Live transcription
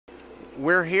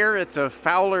We're here at the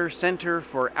Fowler Center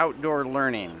for Outdoor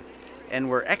Learning, and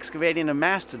we're excavating a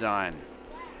mastodon.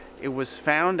 It was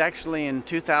found actually in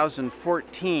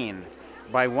 2014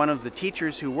 by one of the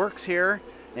teachers who works here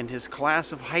and his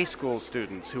class of high school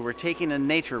students who were taking a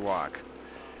nature walk.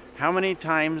 How many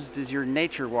times does your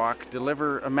nature walk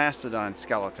deliver a mastodon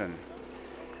skeleton?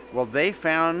 Well, they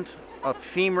found a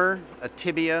femur, a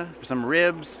tibia, some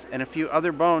ribs, and a few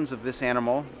other bones of this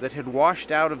animal that had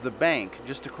washed out of the bank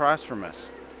just across from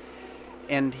us.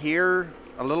 And here,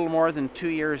 a little more than 2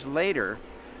 years later,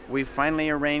 we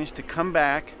finally arranged to come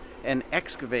back and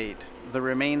excavate the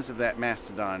remains of that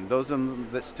mastodon, those of them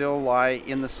that still lie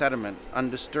in the sediment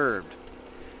undisturbed.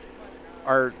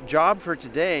 Our job for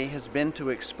today has been to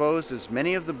expose as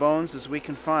many of the bones as we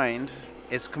can find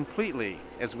as completely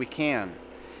as we can.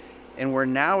 And we're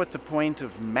now at the point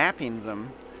of mapping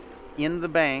them in the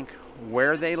bank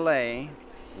where they lay,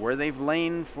 where they've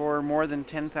lain for more than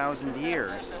 10,000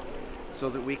 years, so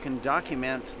that we can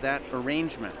document that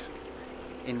arrangement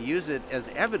and use it as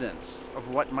evidence of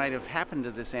what might have happened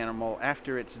to this animal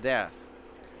after its death.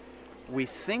 We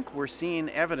think we're seeing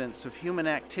evidence of human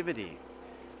activity,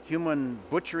 human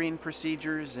butchering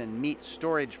procedures and meat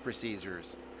storage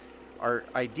procedures. Our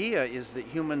idea is that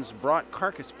humans brought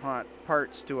carcass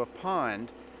parts to a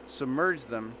pond, submerged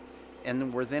them,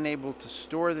 and were then able to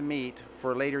store the meat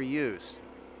for later use.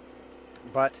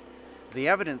 But the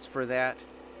evidence for that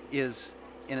is,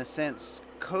 in a sense,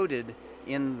 coded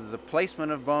in the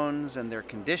placement of bones and their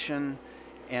condition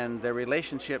and their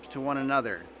relationships to one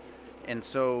another. And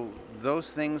so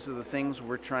those things are the things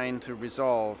we're trying to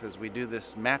resolve as we do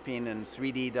this mapping and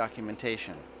 3D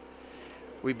documentation.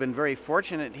 We've been very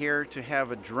fortunate here to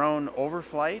have a drone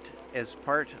overflight as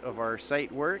part of our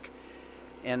site work,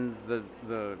 and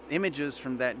the images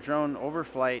from that drone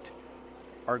overflight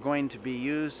are going to be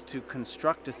used to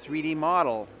construct a 3D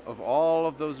model of all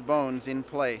of those bones in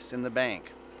place in the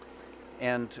bank.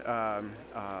 And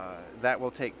that will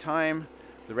take time.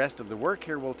 The rest of the work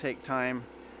here will take time,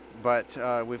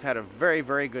 but we've had a very,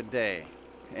 very good day,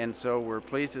 and so we're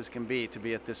pleased as can be to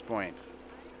be at this point.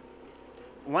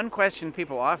 One question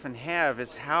people often have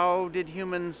is, how did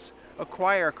humans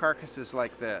acquire carcasses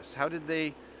like this? How did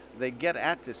they get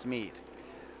at this meat?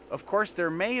 Of course, there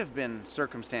may have been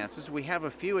circumstances. We have a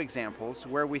few examples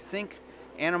where we think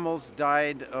animals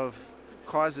died of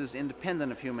causes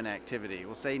independent of human activity.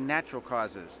 We'll say natural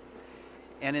causes.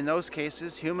 And in those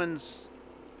cases, humans,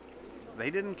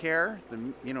 they didn't care.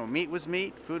 Meat was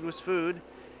meat, food was food.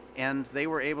 And they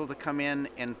were able to come in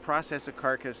and process a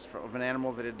carcass of an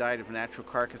animal that had died of natural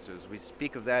carcasses. We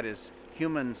speak of that as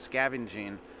human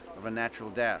scavenging of a natural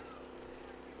death.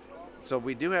 So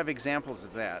we do have examples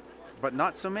of that, but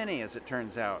not so many, as it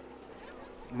turns out.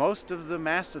 Most of the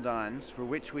mastodons for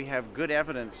which we have good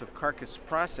evidence of carcass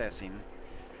processing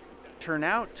turn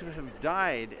out to have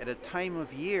died at a time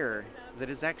of year that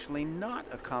is actually not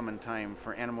a common time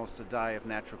for animals to die of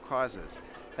natural causes.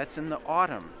 That's in the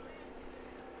autumn.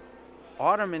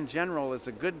 Autumn in general is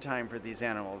a good time for these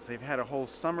animals. They've had a whole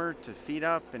summer to feed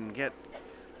up and get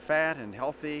fat and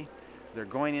healthy. They're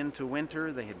going into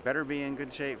winter. They had better be in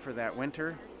good shape for that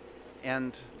winter.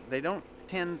 And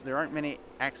there aren't many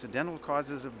accidental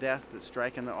causes of death that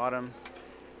strike in the autumn.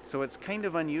 So it's kind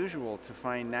of unusual to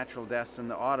find natural deaths in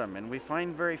the autumn, and we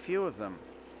find very few of them.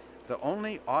 The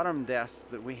only autumn deaths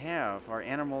that we have are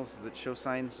animals that show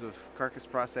signs of carcass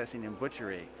processing and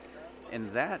butchery.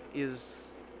 And that is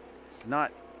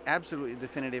not absolutely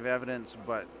definitive evidence,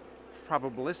 but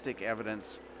probabilistic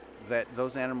evidence that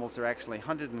those animals are actually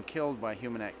hunted and killed by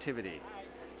human activity.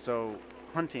 So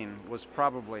hunting was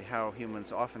probably how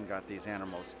humans often got these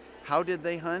animals. How did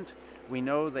they hunt? We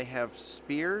know they have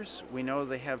spears. We know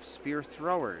they have spear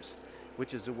throwers,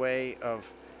 which is a way of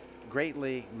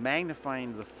greatly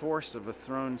magnifying the force of a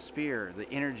thrown spear,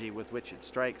 the energy with which it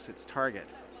strikes its target.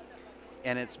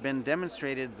 And it's been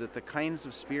demonstrated that the kinds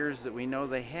of spears that we know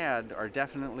they had are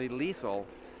definitely lethal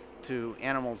to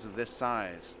animals of this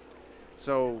size.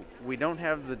 So we don't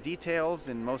have the details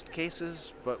in most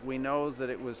cases, but we know that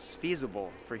it was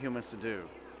feasible for humans to do.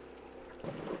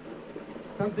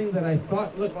 Something that I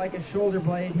thought looked like a shoulder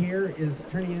blade here is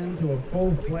turning into a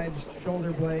full-fledged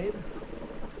shoulder blade.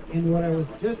 And what I was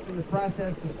just in the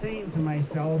process of saying to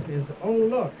myself is, oh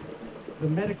look, the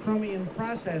metachromium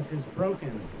process is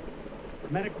broken.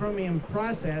 Metachromium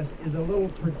process is a little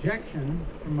projection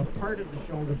from a part of the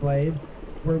shoulder blade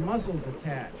where muscles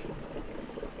attach.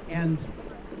 And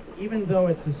even though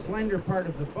it's a slender part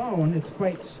of the bone, it's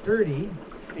quite sturdy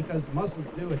because muscles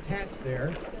do attach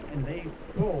there and they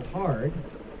pull hard.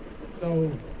 So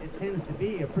it tends to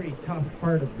be a pretty tough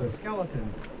part of the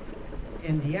skeleton.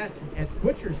 And yet, at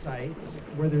butcher sites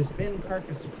where there's been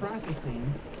carcass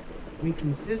processing, we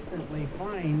consistently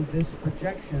find this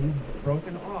projection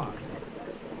broken off.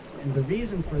 And the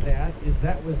reason for that is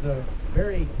that was a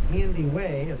very handy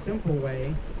way, a simple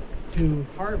way, to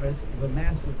harvest the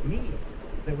massive meat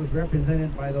that was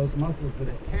represented by those muscles that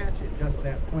attach at just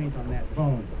that point on that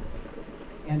bone.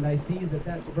 And I see that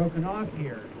that's broken off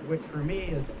here, which for me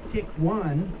is tick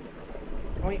 1,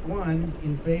 point 1,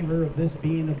 in favor of this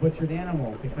being a butchered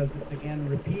animal, because it's again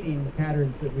repeating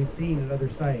patterns that we've seen at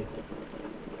other sites.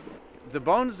 The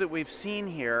bones that we've seen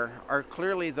here are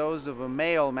clearly those of a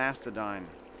male mastodon.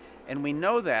 And we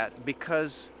know that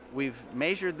because we've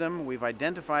measured them, we've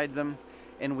identified them,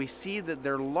 and we see that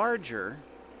they're larger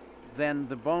than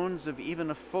the bones of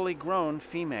even a fully grown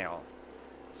female.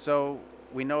 So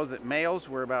we know that males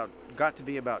were got to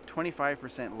be about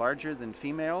 25% larger than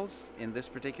females in this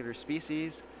particular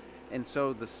species, and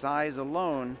so the size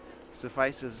alone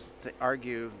suffices to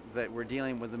argue that we're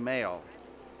dealing with a male.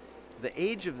 The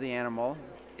age of the animal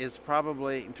is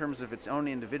probably, in terms of its own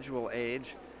individual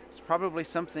age, it's probably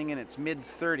something in its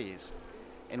mid-30s,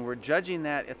 and we're judging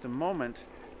that at the moment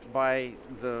by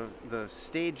the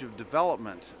stage of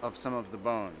development of some of the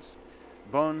bones.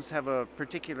 Bones have a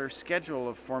particular schedule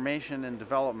of formation and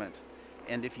development,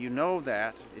 and if you know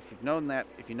that, if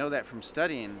you know that from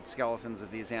studying skeletons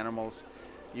of these animals,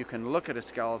 you can look at a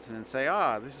skeleton and say,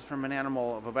 this is from an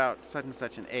animal of about such and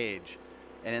such an age.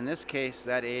 And in this case,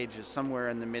 that age is somewhere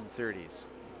in the mid-30s.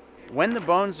 When the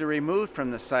bones are removed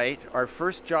from the site, our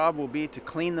first job will be to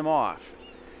clean them off.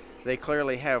 They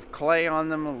clearly have clay on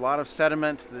them, a lot of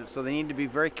sediment, so they need to be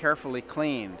very carefully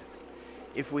cleaned.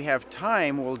 If we have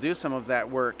time, we'll do some of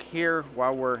that work here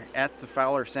while we're at the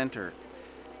Fowler Center.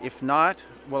 If not,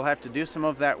 we'll have to do some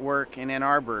of that work in Ann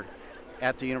Arbor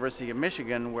at the University of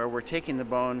Michigan, where we're taking the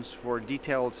bones for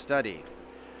detailed study.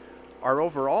 Our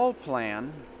overall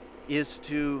plan is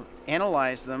to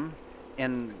analyze them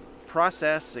and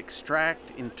process,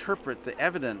 extract, interpret the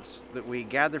evidence that we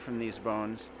gather from these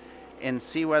bones and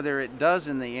see whether it does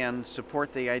in the end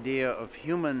support the idea of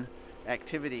human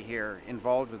activity here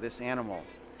involved with this animal.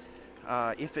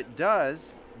 If it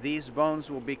does, these bones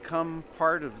will become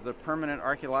part of the permanent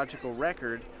archaeological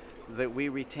record that we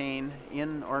retain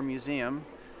in our museum.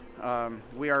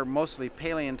 We are mostly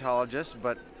paleontologists,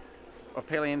 but a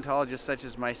paleontologist such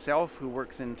as myself, who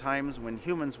works in times when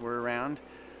humans were around,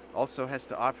 also has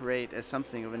to operate as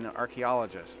something of an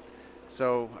archaeologist.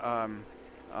 So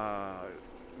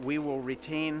we will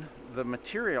retain the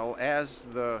material as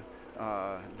the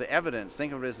evidence.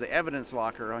 Think of it as the evidence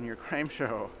locker on your crime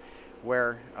show,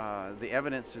 where the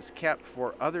evidence is kept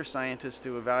for other scientists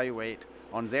to evaluate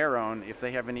on their own if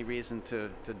they have any reason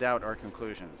to doubt our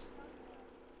conclusions.